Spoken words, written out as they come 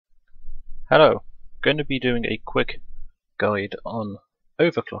Hello, going to be doing a quick guide on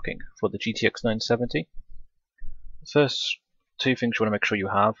overclocking for the GTX 970. The first two things you want to make sure you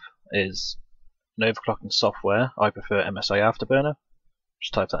have is an overclocking software. I prefer MSI Afterburner.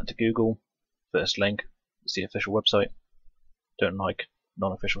 Just type that into Google. First link is the official website. Don't like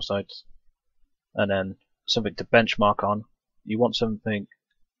non-official sites. And then something to benchmark on. You want something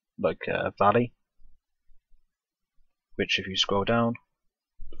like Valley, which if you scroll down,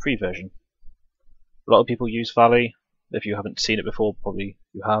 the free version. A lot of people use Valley. If you haven't seen it before, probably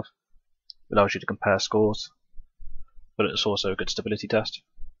you have. It allows you to compare scores, but it's also a good stability test,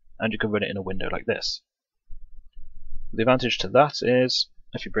 and you can run it in a window like this. The advantage to that is,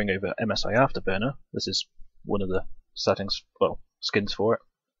 if you bring over MSI Afterburner, this is one of the settings, well, skins for it,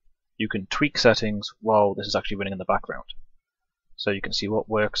 you can tweak settings while this is actually running in the background. So you can see what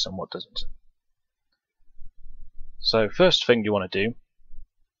works and what doesn't. So first thing you want to do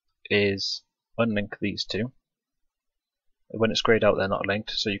is unlink these two. When it's grayed out, they're not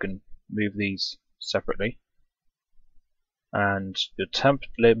linked, so you can move these separately. And your temp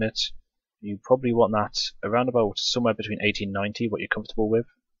limit, you probably want that around about somewhere between 80 and 90, what you're comfortable with.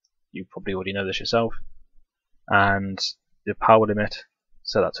 You probably already know this yourself. And your power limit,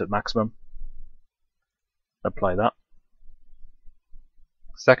 set that to maximum. Apply that.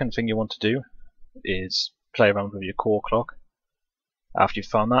 Second thing you want to do is play around with your core clock. After you've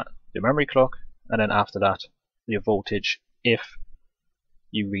found that, your memory clock, and then after that, your voltage if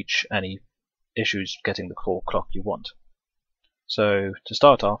you reach any issues getting the core clock you want. So to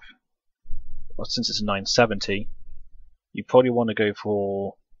start off, since it's a 970, you probably want to go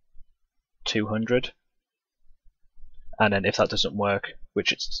for 200, and then if that doesn't work,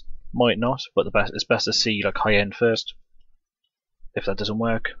 which it might not, but it's best to see like high end first. If that doesn't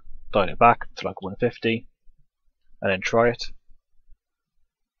work, dial it back to like 150, and then try it.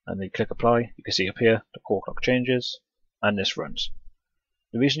 And then you click apply. You can see up here the core clock changes, and this runs.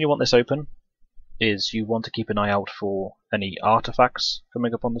 The reason you want this open is you want to keep an eye out for any artifacts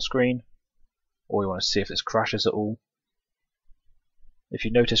coming up on the screen, or you want to see if this crashes at all. If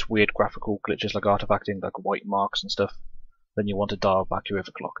you notice weird graphical glitches like artifacting, like white marks and stuff, then you want to dial back your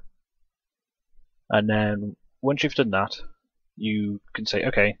overclock. And then once you've done that, you can say,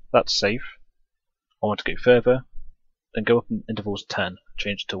 okay, that's safe. I want to go further. Then go up in intervals 10,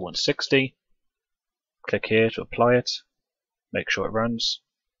 change it to 160, click here to apply it, make sure it runs.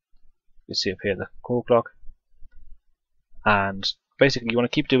 You can see up here the core clock, and basically you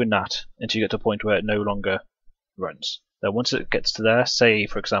want to keep doing that until you get to a point where it no longer runs. Then once it gets to there, say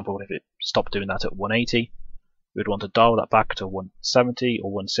for example if it stopped doing that at 180, you would want to dial that back to 170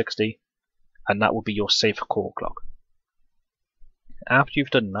 or 160, and that will be your safe core clock. After you've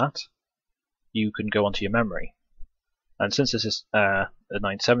done that, you can go onto your memory. And since this is a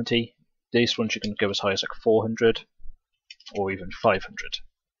 970, these ones you can go as high as like 400 or even 500.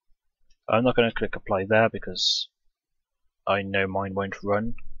 I'm not going to click apply there because I know mine won't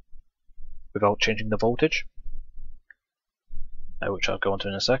run without changing the voltage, which I'll go on to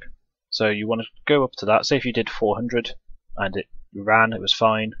in a sec. So you want to go up to that. Say if you did 400 and it ran, it was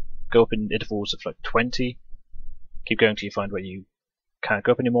fine. Go up in intervals of like 20. Keep going till you find where you can't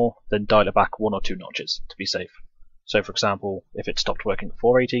go up anymore. Then dial it back 1 or 2 notches to be safe. So for example, if it stopped working at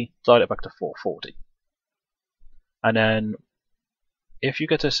 480, dial it back to 440. And then if you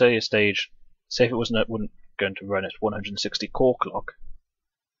get to say a stage, say if it wasn't going to run at 160 core clock,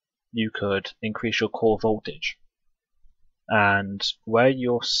 you could increase your core voltage. And where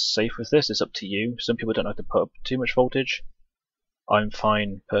you're safe with this is up to you. Some people don't like to put up too much voltage. I'm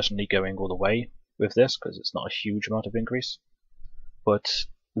fine personally going all the way with this because it's not a huge amount of increase. But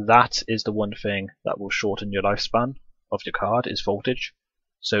that is the one thing that will shorten your lifespan of your card, is voltage.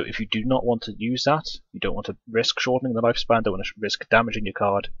 So if you do not want to use that, you don't want to risk shortening the lifespan, don't want to risk damaging your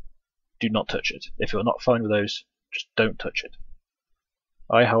card, do not touch it. If you're not fine with those, just don't touch it.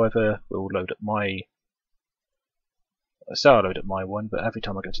 I, however, will load up my... I say I'll load up my one, but every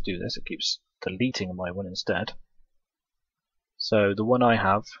time I go to do this, it keeps deleting my one instead. So the one I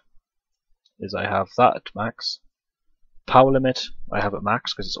have is I have that at max. Power limit I have at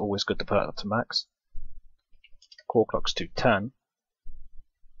max because it's always good to put that to max. Core clock's 210.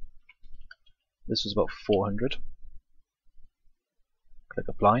 This was about 400. Click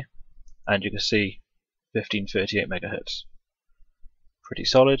apply, and you can see 1538 megahertz. Pretty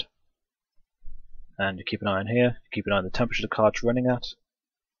solid. And you keep an eye on here. Keep an eye on the temperature the card's running at.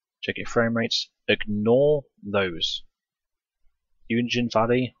 Check your frame rates. Ignore those. Unigine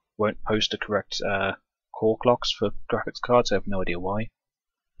Valley won't post the correct core clocks for graphics cards. I have no idea why.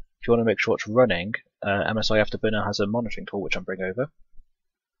 If you want to make sure it's running, MSI Afterburner has a monitoring tool which I'll bring over,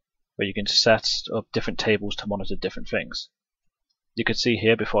 where you can set up different tables to monitor different things. You can see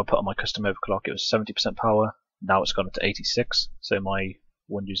here before I put on my custom overclock it was 70% power, now it's gone up to 86, so my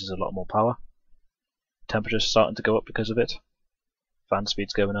one uses a lot more power. Temperature's starting to go up because of it, fan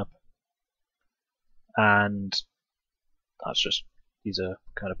speed's going up, and that's just, these are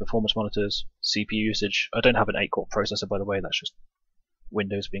kind of performance monitors. CPU usage, I don't have an 8-core processor by the way, that's just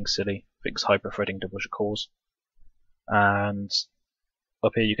Windows being silly, thinks hyper-threading doubles your cores. And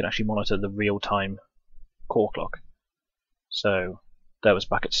up here you can actually monitor the real-time core clock. So that was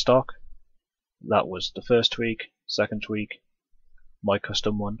back at stock, that was the first tweak, second tweak, my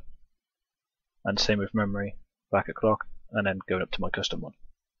custom one, and same with memory, back at clock, and then going up to my custom one.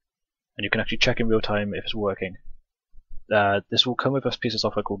 And you can actually check in real time if it's working. This will come with a piece of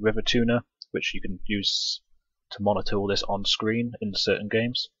software called River Tuner, which you can use to monitor all this on screen in certain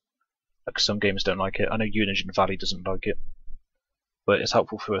games. Like some games don't like it. I know Unigine Valley doesn't like it, but it's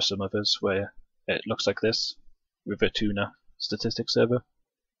helpful for some others where it looks like this, River Tuner statistics server.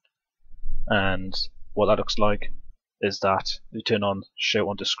 And what that looks like is that you turn on show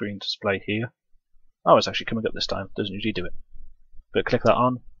on the screen display here. Oh, it's actually coming up this time, doesn't usually do it. But click that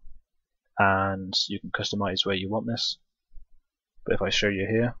on and you can customize where you want this. But if I show you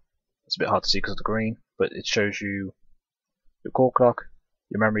here, it's a bit hard to see because of the green, but it shows you your core clock,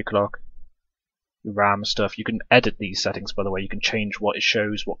 your memory clock, your RAM stuff. You can edit these settings by the way, you can change what it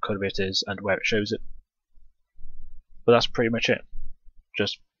shows, what color it is, and where it shows it. But that's pretty much it.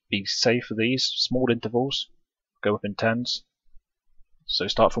 Just be safe for these, small intervals, go up in tens. So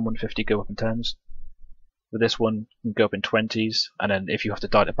start from 150, go up in tens. With this one, you can go up in 20s, and then if you have to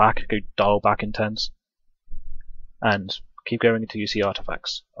dial it back, go dial back in tens. And keep going until you see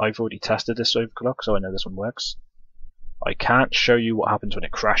artifacts. I've already tested this overclock, so I know this one works. I can't show you what happens when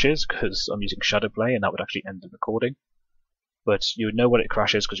it crashes, because I'm using Shadowplay, and that would actually end the recording. But you would know when it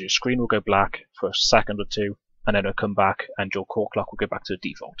crashes, because your screen will go black for a second or two, and then it'll come back, and your core clock will go back to the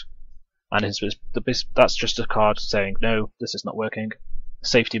default. And that's just a card saying, no, this is not working.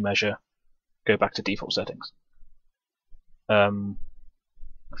 Safety measure, go back to default settings.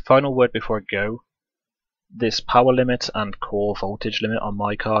 Final word before I go. This power limit and core voltage limit on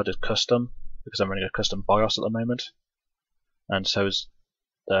my card is custom, because I'm running a custom BIOS at the moment. And so is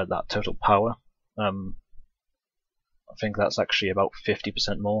that total power. I think that's actually about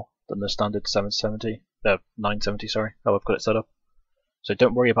 50% more than the standard 970, sorry, how I've got it set up. So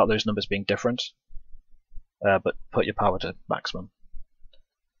don't worry about those numbers being different, but put your power to maximum.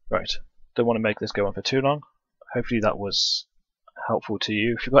 Right, don't want to make this go on for too long. Hopefully that was helpful to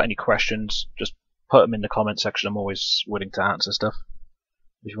you. If you've got any questions, just put them in the comment section. I'm always willing to answer stuff.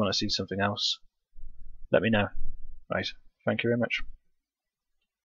 If you want to see something else, let me know. Right, thank you very much.